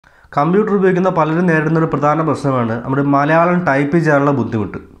Computer ഉപയോഗിക്കുന്ന പലരും നേരിടുന്ന ഒരു പ്രധാന പ്രശ്നമാണ് നമ്മുടെ മലയാളം ടൈപ്പ് ചെയ്യാനുള്ള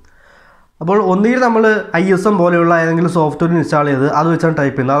ബുദ്ധിമുട്ട്. അപ്പോൾ ഒന്നുകിൽ നമ്മൾ ISM പോലെയുള്ള ഏതെങ്കിലും സോഫ്റ്റ്വെയർ ഇൻസ്റ്റാൾ ചെയ്ത് അത് വെച്ചാണ്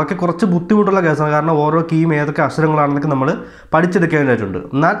ടൈപ്പ് ചെയ്യുന്നത്. അതൊക്കെ കുറച്ച് ബുദ്ധിമുട്ടുള്ള കേസാണ്. കാരണം ഓരോ കീയും ഏതൊക്കെ അക്ഷരങ്ങളാണെന്നൊക്കെ നമ്മൾ പഠിച്ചെടുക്കേണ്ടതായിട്ടുണ്ട്.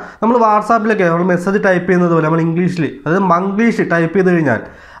 എന്നാൽ നമ്മൾ വാട്സാപ്പിലൊക്കെ നമ്മൾ മെസ്സേജ് ടൈപ്പ് ചെയ്യുന്നത് പോലെ നമ്മൾ ഇംഗ്ലീഷിൽ, അതായത് മംഗ്ലീഷ് ടൈപ്പ് ചെയ്ത് കഴിഞ്ഞാൽ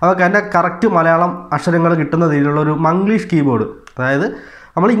അവർക്ക് അതിൻ്റെ കറക്റ്റ് മലയാളം അക്ഷരങ്ങൾ കിട്ടുന്ന രീതിയിലുള്ള ഒരു മംഗ്ലീഷ് കീബോർഡ്, അതായത്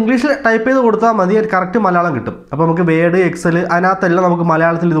നമ്മൾ ഇംഗ്ലീഷിൽ ടൈപ്പ് ചെയ്ത് കൊടുത്താൽ മതി, അത് കറക്റ്റ് മലയാളം കിട്ടും. അപ്പോൾ നമുക്ക് വേഡ്, എക്സൽ അതിനകത്തെല്ലാം നമുക്ക്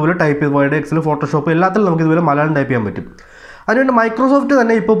മലയാളത്തിൽ ഇതുപോലെ ടൈപ്പ് ചെയ്ത്, വേഡ്, എക്സൽ, ഫോട്ടോഷോപ്പ് എല്ലാത്തിലും നമുക്ക് ഇതുപോലെ മലയാളം ടൈപ്പ് ചെയ്യാൻ പറ്റും. അതിനുവേണ്ടി മൈക്രോസോഫ്റ്റ്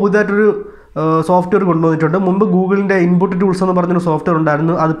തന്നെ ഇപ്പോൾ പുതിയതായിട്ടൊരു സോഫ്റ്റ്വെയർ കൊണ്ടുവന്നിട്ടുണ്ട്. മുമ്പ് ഗൂഗിളിൻ്റെ ഇൻപുട്ട് ടൂൾസ് എന്ന് പറഞ്ഞൊരു സോഫ്റ്റ്വെയർ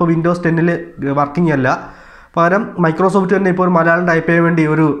ഉണ്ടായിരുന്നു. അതിപ്പോൾ വിൻഡോസ് 10 വർക്കിംഗ് അല്ല. പകരം മൈക്രോസോഫ്റ്റ് തന്നെ ഇപ്പോൾ ഒരു മലയാളം ടൈപ്പ് ചെയ്യാൻ വേണ്ടി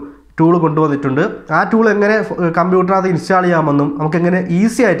ഒരു ടൂൾ കൊണ്ടുവന്നിട്ടുണ്ട്. ആ ടൂൾ എങ്ങനെ കമ്പ്യൂട്ടറിനകത്ത് ഇൻസ്റ്റാൾ ചെയ്യാമെന്നും നമുക്ക് എങ്ങനെ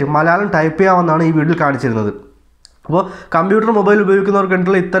ഈസി ആയിട്ട് മലയാളം ടൈപ്പ് ചെയ്യാമെന്നാണ് ഈ വീഡിയോയിൽ കാണിച്ചിരുന്നത്. അപ്പോൾ കമ്പ്യൂട്ടർ, മൊബൈൽ ഉപയോഗിക്കുന്നവർക്ക്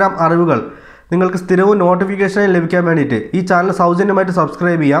വേണ്ടിയുള്ള ഇത്തരം അറിവുകൾ നിങ്ങൾക്ക് സ്ഥിരവും നോട്ടിഫിക്കേഷനായി ലഭിക്കാൻ വേണ്ടിയിട്ട് ഈ ചാനൽ സൗജന്യമായിട്ട്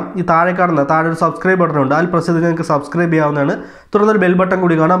സബ്സ്ക്രൈബ് ചെയ്യാം. ഈ താഴെ ഒരു സബ്സ്ക്രൈബ് ബട്ടൺ ഉണ്ട്, അതിൽ പ്രസ് ചെയ്ത് നിങ്ങൾക്ക് സബ്സ്ക്രൈബ് ചെയ്യാവുന്നതാണ്. തുടർന്ന് ഒരു ബെൽ ബട്ടൺ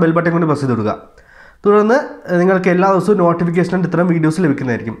കൂടി കാണാം, ബെൽ ബട്ടൺ കൂടി പ്രസ് ചെയ്ത് കൊടുക്കുക. തുടർന്ന് നിങ്ങൾക്ക് എല്ലാ ദിവസവും നോട്ടിഫിക്കേഷനായിട്ട് ഇത്തരം വീഡിയോസ്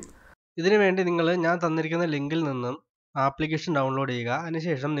ലഭിക്കുന്നതായിരിക്കും. ഇതിനു വേണ്ടി ഞാൻ തന്നിരിക്കുന്ന ലിങ്കിൽ നിന്നും ആപ്ലിക്കേഷൻ ഡൗൺലോഡ് ചെയ്യുക.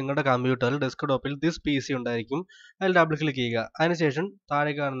 അതിനുശേഷം നിങ്ങളുടെ കമ്പ്യൂട്ടറിൽ ഡെസ്ക്ടോപ്പിൽ ദിസ് PC ഉണ്ടായിരിക്കും, അതിൽ ഡബിൾ ക്ലിക്ക് ചെയ്യുക. അതിനുശേഷം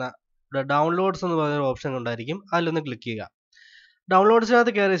താഴെ കാണുന്ന ഡൗൺലോഡ്സ് എന്ന് പറയുന്ന ഓപ്ഷൻ ഉണ്ടായിരിക്കും, അതിലൊന്ന് ക്ലിക്ക് ചെയ്യുക.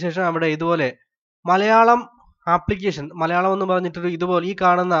 ഡൗൺലോഡ്സിനകത്ത് കയറിയ ശേഷം അവിടെ ഇതുപോലെ മലയാളം ആപ്ലിക്കേഷൻ, മലയാളം എന്ന് പറഞ്ഞിട്ടൊരു ഇതുപോലെ ഈ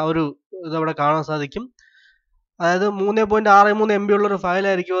കാണുന്ന ഒരു ഇതവിടെ കാണാൻ സാധിക്കും. അതായത് 3.63 MB ഉള്ളൊരു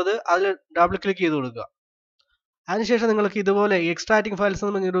ഫയലായിരിക്കും അത്. അതിൽ ഡബിൾ ക്ലിക്ക് ചെയ്ത് കൊടുക്കുക. അതിനുശേഷം നിങ്ങൾക്ക് ഇതുപോലെ എക്സ്ട്രാക്റ്റിംഗ് ഫയൽസ്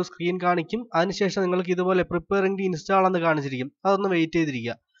എന്ന് പറഞ്ഞൊരു സ്ക്രീൻ കാണിക്കും. അതിനുശേഷം നിങ്ങൾക്ക് ഇതുപോലെ പ്രിപ്പയറിംഗ് ടു ഇൻസ്റ്റാൾ എന്ന് കാണിച്ചിരിക്കും. അതൊന്ന് വെയിറ്റ്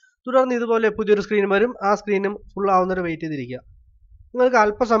ചെയ്തിരിക്കുക. തുടർന്ന് ഇതുപോലെ പുതിയൊരു സ്ക്രീൻ വരും. ആ സ്ക്രീനും ഫുൾ ആവുന്നവരെ വെയിറ്റ് ചെയ്തിരിക്കുക. നിങ്ങൾക്ക്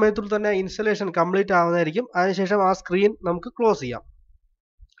അല്പസമയത്തിൽ തന്നെ ഇൻസ്റ്റലേഷൻ കംപ്ലീറ്റ് ആവുന്നതായിരിക്കും. അതിനുശേഷം ആ സ്ക്രീൻ നമുക്ക് ക്ലോസ് ചെയ്യാം.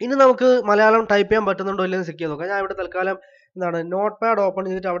 ഇനി നമുക്ക് മലയാളം ടൈപ്പ് ചെയ്യാൻ പറ്റുന്നുണ്ടോ ഇല്ലെന്ന് ചെക്ക് ചെയ്ത് നോക്കാം. ഞാൻ ഇവിടെ തൽക്കാലം നോട്ട് പാഡ് ഓപ്പൺ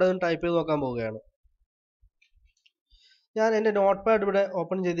ചെയ്തിട്ട് അവിടെ നിന്ന് ടൈപ്പ് ചെയ്ത് നോക്കാൻ പോവുകയാണ്. ഞാൻ എൻ്റെ നോട്ട് പാഡ് ഇവിടെ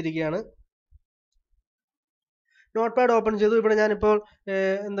ഓപ്പൺ ചെയ്തിരിക്കുകയാണ്. നോട്ട് പാഡ് ഓപ്പൺ ചെയ്തു. ഇവിടെ ഞാനിപ്പോൾ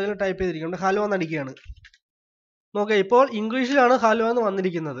എന്തെങ്കിലും ടൈപ്പ് ചെയ്തിരിക്കുന്നുണ്ട്. ഹലോ എന്ന് അടിക്കുകയാണ്. നോക്കുക, ഇപ്പോൾ ഇംഗ്ലീഷിലാണ് ഹലോ എന്ന്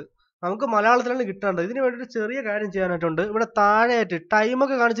വന്നിരിക്കുന്നത്. നമുക്ക് മലയാളത്തിലാണ് കിട്ടേണ്ടത്. ഇതിന് വേണ്ടി ഒരു ചെറിയ കാര്യം ചെയ്യാനായിട്ടുണ്ട്. ഇവിടെ താഴെയായിട്ട്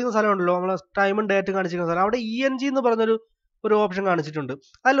ടൈമൊക്കെ കാണിച്ചിരിക്കുന്ന സ്ഥലമുണ്ടല്ലോ, നമ്മൾ ടൈമും ഡേറ്റും കാണിച്ചിരിക്കുന്ന സ്ഥലം, അവിടെ ENG എന്ന് പറഞ്ഞൊരു ഓപ്ഷൻ കാണിച്ചിട്ടുണ്ട്.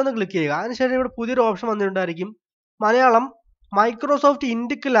 അതിലൊന്ന് ക്ലിക്ക് ചെയ്യുക. അതിനുശേഷം ഇവിടെ പുതിയൊരു option വന്നിട്ടുണ്ടായിരിക്കും, Malayalam Microsoft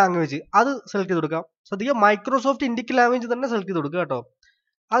Indic language. അത് സെലക്ട് ചെയ്ത് കൊടുക്കാം. ശ്രദ്ധിക്കുക, മൈക്രോസോഫ്റ്റ് ഇൻഡിക് ലാംഗ്വേജ് തന്നെ സെലക്ട് ചെയ്ത് കൊടുക്കുക കേട്ടോ.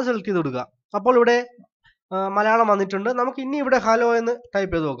 അത് സെലക്ട് ചെയ്ത് കൊടുക്കുക. അപ്പോൾ ഇവിടെ മലയാളം വന്നിട്ടുണ്ട്. നമുക്ക് ഇനി ഇവിടെ ഹലോ എന്ന്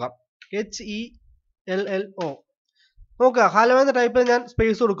ടൈപ്പ് ചെയ്ത് നോക്കാം. HELLO. നോക്കുക, ഹലോ എന്ന് ടൈപ്പ് ചെയ്ത് ഞാൻ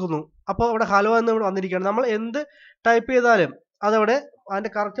സ്പേസ് കൊടുക്കുന്നു. അപ്പോൾ ഇവിടെ ഹലോ എന്ന് ഇവിടെ വന്നിരിക്കുകയാണ്. നമ്മൾ എന്ത് ടൈപ്പ് ചെയ്താലും അതവിടെ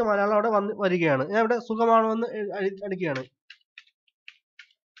അതിൻ്റെ കറക്റ്റ് മലയാളം അവിടെ വരികയാണ്. ഞാൻ ഇവിടെ സുഖമാണോ എന്ന് അടിക്കുകയാണ്.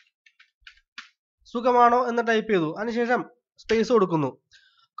 സുഖമാണോ എന്ന് ടൈപ്പ് ചെയ്തു. അതിനുശേഷം സ്പേസ് കൊടുക്കുന്നു.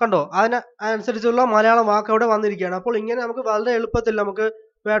 കണ്ടോ, അതിനനുസരിച്ചുള്ള മലയാളം വാക്ക് അവിടെ വന്നിരിക്കുകയാണ്. അപ്പോൾ ഇങ്ങനെ നമുക്ക് വളരെ എളുപ്പത്തിൽ നമുക്ക്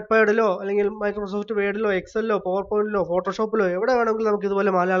വാട്ട്പാഡിലോ അല്ലെങ്കിൽ മൈക്രോസോഫ്റ്റ് വേഡിലോ എക്സലിലോ പവർ പോയിന്റിലോ ഫോട്ടോഷോപ്പിലോ എവിടെ വേണമെങ്കിലും നമുക്ക്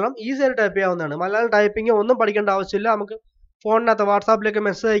ഇതുപോലെ മലയാളം ഈസി ആയിട്ട് ടൈപ്പ് ചെയ്യാവുന്നതാണ്. മലയാളം ടൈപ്പിംഗ് ഒന്നും പഠിക്കേണ്ട ആവശ്യമില്ല. നമുക്ക് ഫോണിനകത്ത് വാട്സാപ്പിലേക്ക്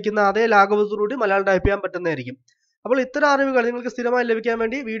മെസ്സേജ് അയക്കുന്ന അതേ ലാഘവത്തോടുകൂടി മലയാളം ടൈപ്പ് ചെയ്യാൻ പറ്റുന്നതായിരിക്കും. അപ്പോൾ ഇത്തരം അറിവുകൾ നിങ്ങൾക്ക് സ്ഥിരമായി ലഭിക്കാൻ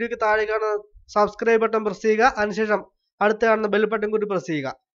വേണ്ടി വീഡിയോയ്ക്ക് താഴെ കാണുന്ന സബ്സ്ക്രൈബ് ബട്ടൺ പ്രസ് ചെയ്യുക. അതിനുശേഷം അടുത്ത് കാണുന്ന ബെൽ ബട്ടൺ കൂടി പ്രസ്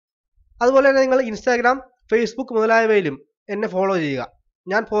ചെയ്യുക. അതുപോലെ തന്നെ നിങ്ങൾ ഇൻസ്റ്റാഗ്രാം, ഫേസ്ബുക്ക് മുതലായവയിലും എന്നെ ഫോളോ ചെയ്യുക.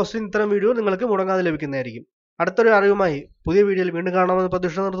 ഞാൻ പോസ്റ്റ് ചെയ്യുന്ന ഇത്തരം വീഡിയോ നിങ്ങൾക്ക് മുടങ്ങാതെ ലഭിക്കുന്നതായിരിക്കും. അടുത്തൊരു അറിവുമായി പുതിയ വീഡിയോയിൽ വീണ്ടും കാണാമെന്ന്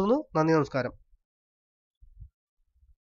പ്രതീക്ഷ നിർത്തുന്നു. നന്ദി, നമസ്കാരം.